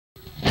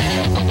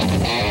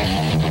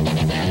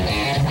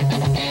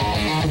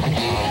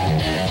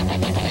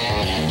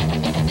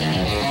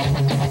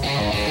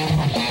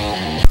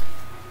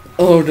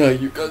Oh no,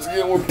 you guys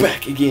again, we're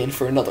back again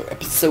for another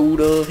episode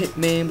of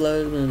Hitman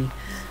Blood Money.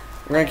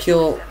 We're gonna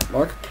kill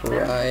Mark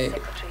Pride.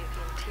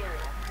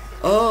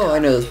 Oh, I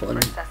know this one.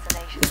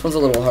 This one's a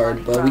little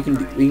hard, but we can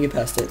get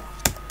past it.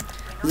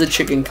 This is a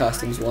chicken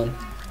costumes one.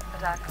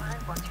 But our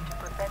client wants you to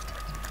prevent it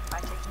by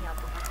taking out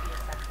the would-be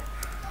assassin.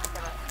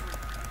 There are three.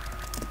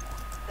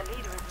 The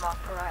leader is Mark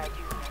Pariah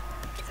Jr.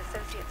 His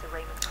associates are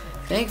Raymond.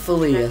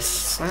 Thankfully, a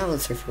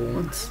silencer for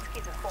once.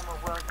 He's a former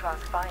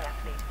world-class spy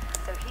athlete,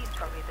 so he's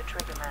probably the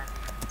trigger man.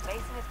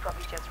 Mason is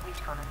probably just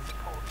recon and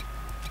support.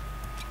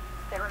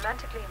 They're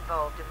romantically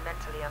involved and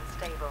mentally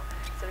unstable,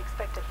 so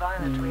expect a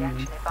violent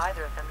reaction if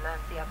either of them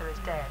learns the other is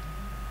dead.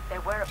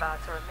 Their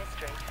whereabouts are a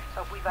mystery,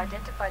 but we've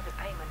identified the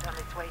payment on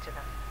its way to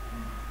them.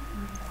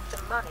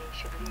 The money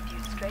should lead you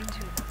straight to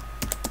them.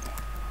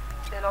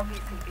 There'll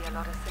obviously be a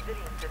lot of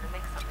civilians in the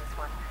mix on this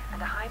one,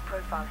 and a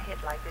high-profile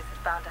hit like this is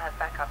bound to have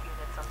backup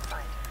units on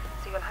site,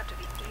 so you'll have to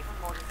be even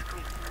more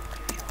discreet than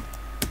usual.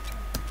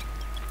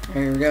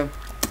 Here we go.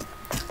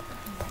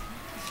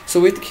 So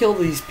we have to kill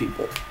these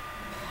people.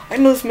 I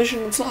know this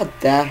mission, it's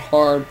not that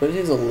hard, but it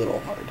is a little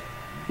hard.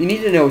 You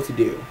need to know what to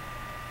do.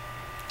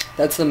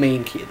 That's the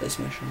main key of this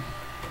mission.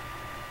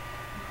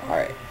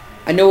 Alright.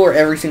 I know where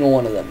every single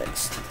one of them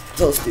is.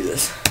 So let's do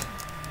this.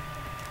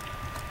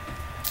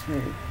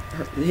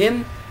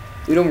 Him,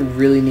 we don't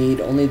really need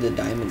only the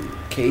diamond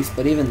case,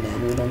 but even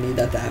then we don't need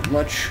that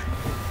much.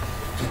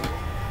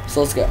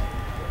 So let's go.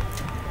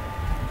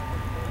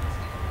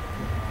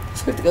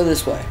 So we have to go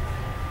this way.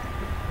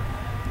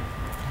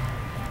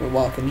 We're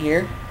walking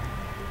here.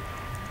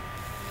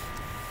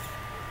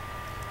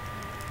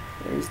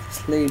 There's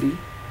this lady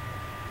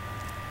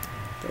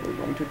that we're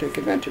going to take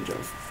advantage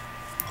of.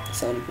 It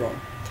sounded wrong.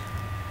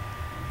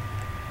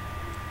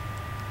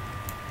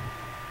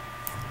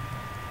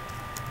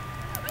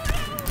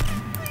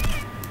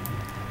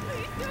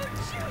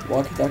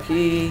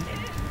 Walkie-talkie.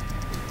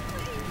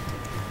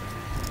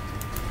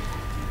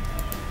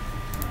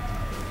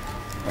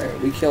 Alright,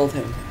 we killed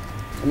him.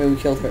 I mean,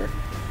 we killed her.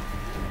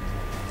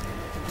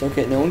 It's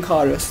okay, no one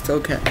caught us. It's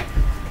okay.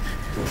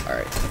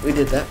 Alright, we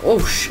did that. Oh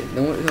shit,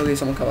 no one, okay,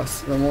 someone caught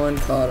us. Someone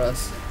caught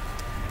us.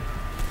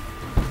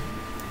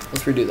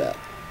 Let's redo that.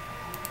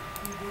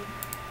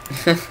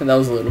 That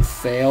was a little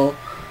fail.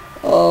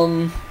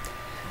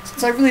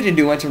 Since I really didn't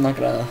do much, I'm not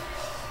gonna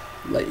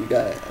let you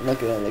guys, I'm not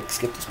gonna like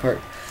skip this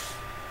part.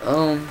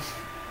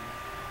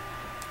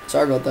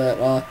 Sorry about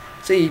that.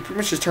 So you pretty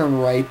much just turn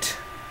right.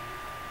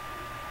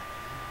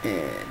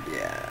 And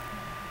yeah.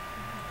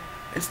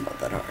 It's not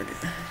that hard.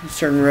 Just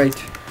turn right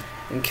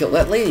and kill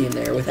that lady in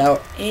there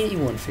without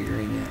anyone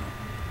figuring out.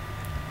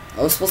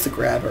 I was supposed to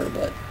grab her,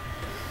 but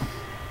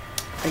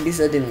I guess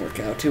that didn't work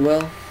out too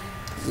well.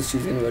 Just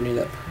she's gonna go near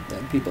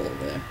that people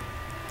over there.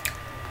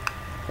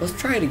 Let's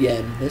try it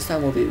again. This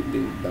time we'll be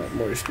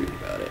more discreet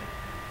about it.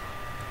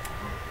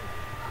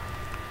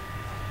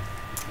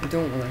 I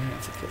don't want to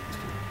have to kill this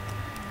people.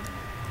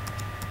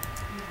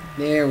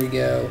 There we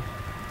go.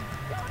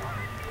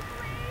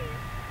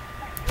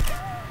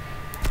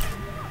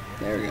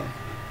 There we go.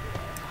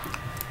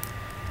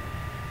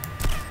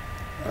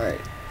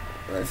 Alright.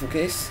 Rifle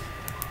case.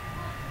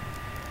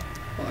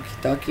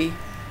 Walkie-talkie.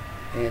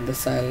 And the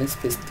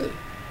silenced pistol.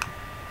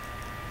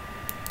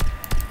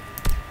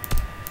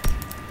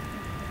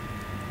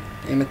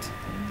 Damn it.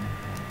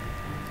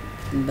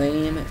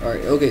 Damn it.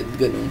 Alright, okay,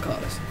 good, no one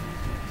caught us.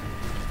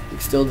 We can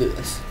still do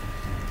this.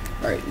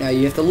 Alright, now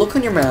you have to look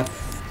on your map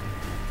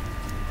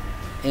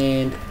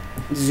and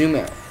zoom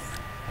out.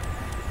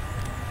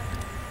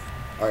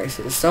 Alright,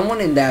 so there's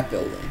someone in that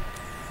building.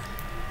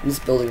 In this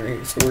building right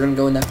here. So we're gonna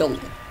go in that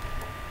building.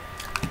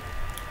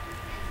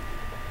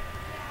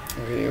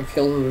 We're gonna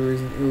kill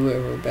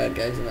whoever bad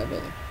guys in that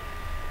building.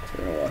 So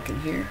we're gonna walk in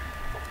here.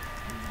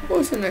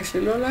 What's in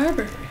actually the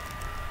library?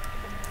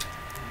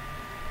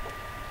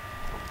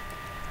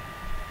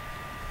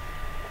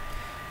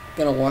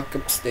 Gonna walk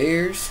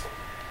upstairs.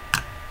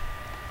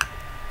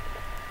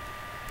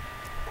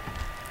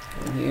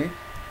 Go in here.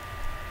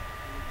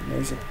 And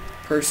there's a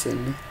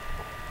person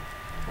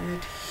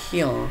right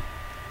here.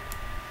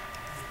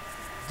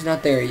 He's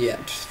not there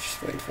yet.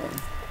 Just wait for him.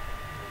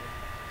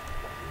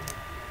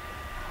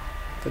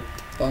 Put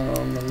the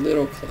bomb a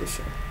little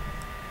closer.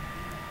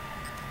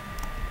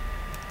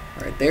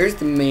 Alright, there's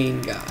the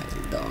main guy,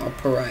 the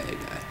pariah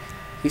guy.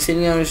 He's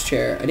sitting on his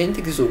chair. I didn't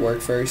think this would work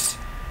first.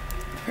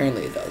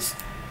 Apparently it does.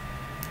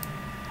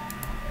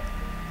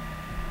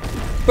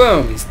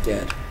 Boom! He's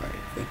dead. Alright,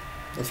 good.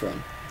 Let's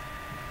run.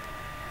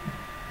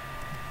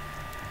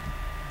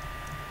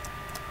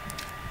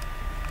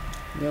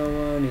 No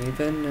one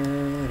even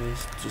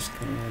noticed. Just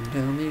gonna run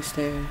down these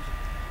stairs.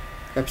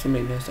 Grab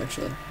somebody missed,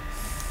 actually.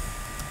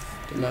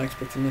 Did not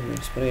expect them to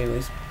miss, but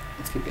anyways,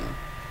 let's keep going.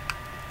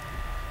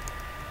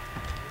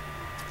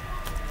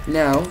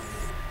 Now,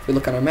 if we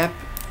look on our map,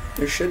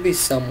 there should be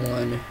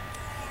someone.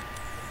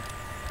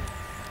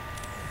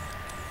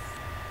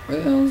 Where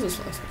the hell is this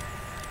last one?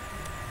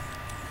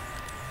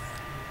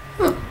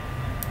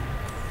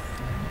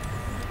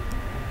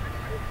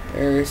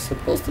 There's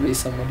supposed to be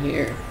someone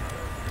here.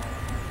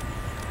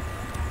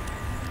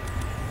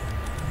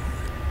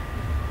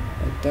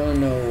 I don't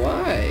know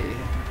why.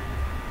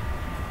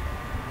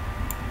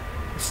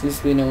 There seems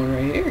to be no one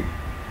right here.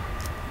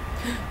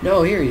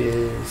 No, here he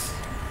is.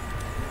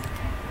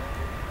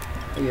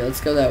 Okay, let's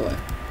go that way.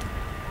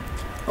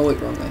 Oh wait,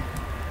 wrong way.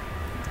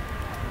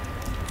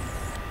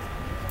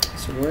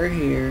 So we're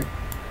here.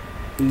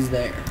 Who's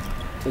there?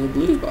 To the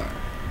blue bar.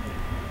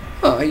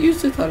 Oh, I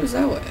usually thought it was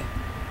that way.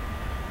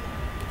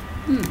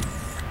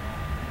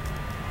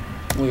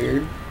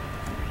 Weird.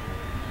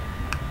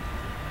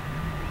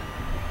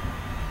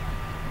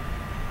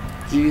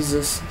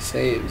 Jesus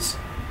saves.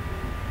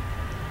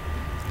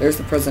 There's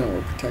the president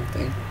we're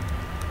protecting.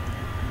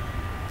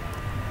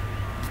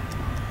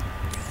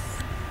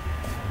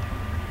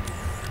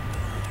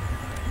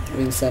 I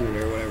mean,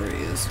 senator, whatever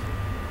he is.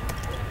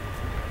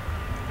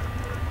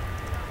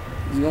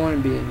 He's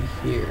going to be in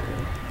here.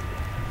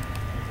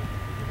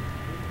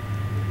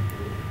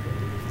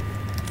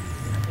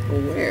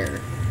 Well, where?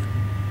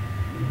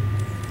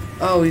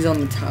 Oh, he's on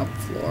the top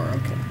floor.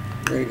 Okay.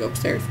 Ready to go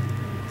upstairs.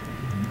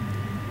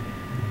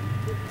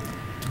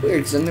 It's weird,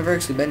 because I've never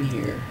actually been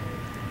here.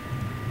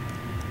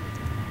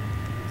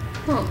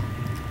 Huh.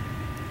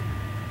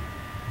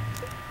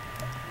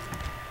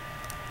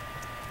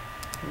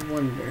 I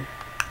wonder.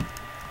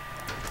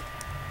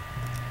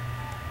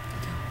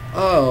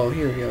 Oh,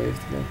 here we go. We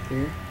have to go up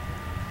here.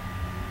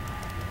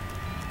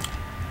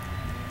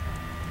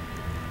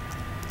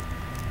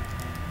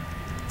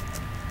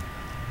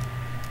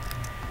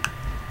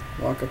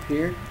 Walk up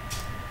here.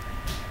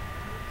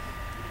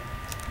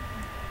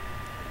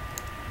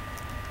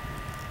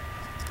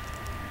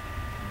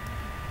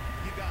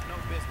 You got no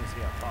business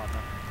here,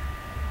 partner.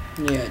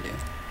 Yeah, I do.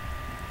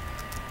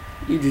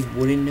 You just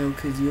wouldn't know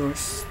because you're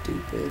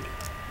stupid.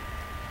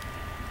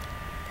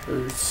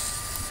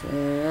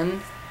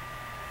 Person.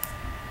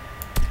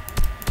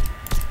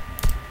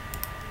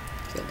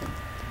 Kill him.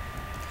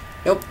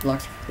 Nope,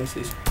 locked for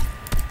pussies.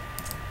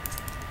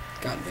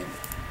 God damn it.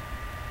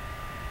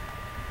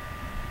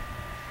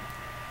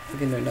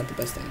 Okay, no, not the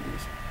best thing to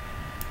use.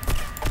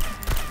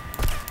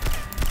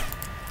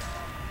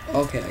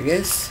 Okay, I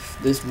guess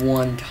this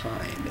one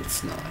time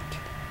it's not.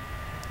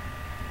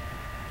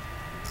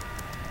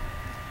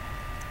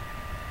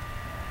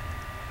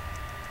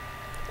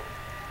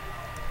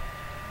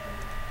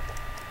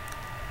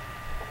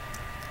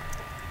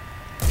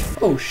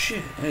 Oh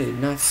shit, I did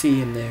not see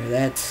him there.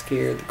 That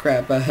scared the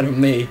crap out of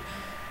me.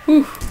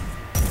 Whew.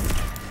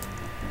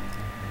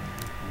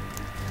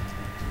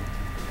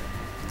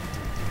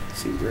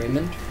 See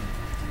Raymond.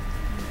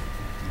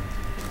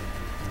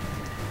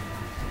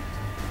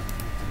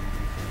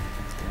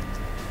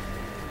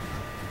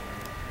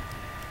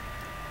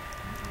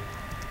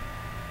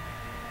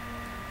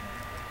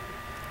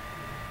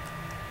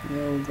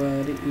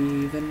 Nobody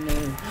even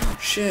knows.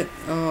 Shit.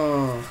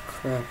 Oh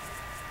crap.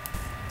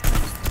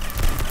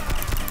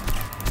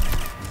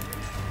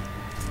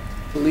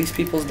 Police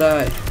peoples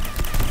die.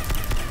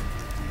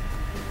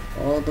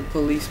 All the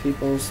police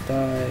peoples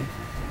die.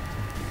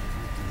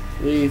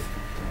 Leave.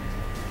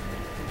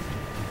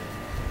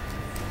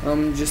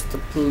 I'm just the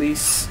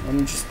police.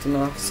 I'm just an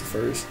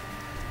officer.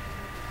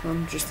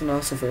 I'm just an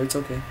officer. It's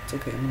okay. It's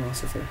okay. I'm an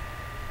officer.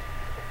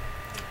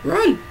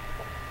 Run!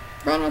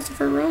 Run,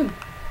 officer, run!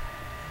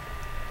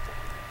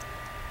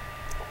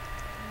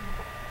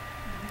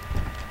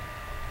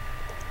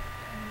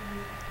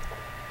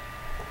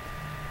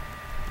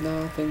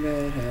 Nothing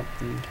bad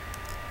happened.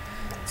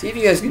 See if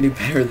you guys can do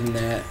better than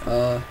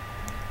that.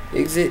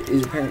 Exit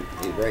is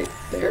apparently right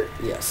there.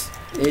 Yes,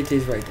 it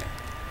is right there.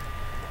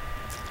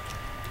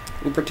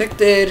 We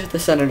protected the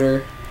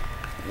senator,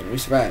 and we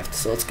survived,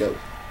 so let's go.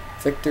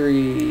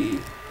 Victory,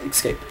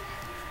 escape.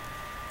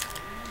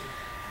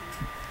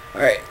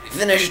 Alright,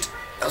 finished.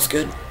 That was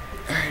good.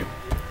 Alright.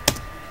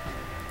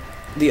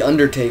 The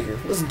Undertaker.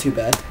 Wasn't too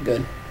bad.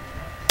 Good.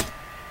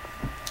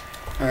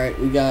 Alright,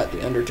 we got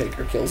the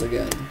Undertaker kills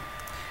again.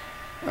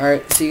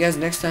 Alright, see you guys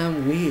next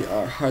time. We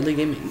are Hardly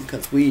Gaming,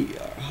 because we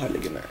are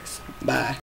Hardly Gamers. Bye.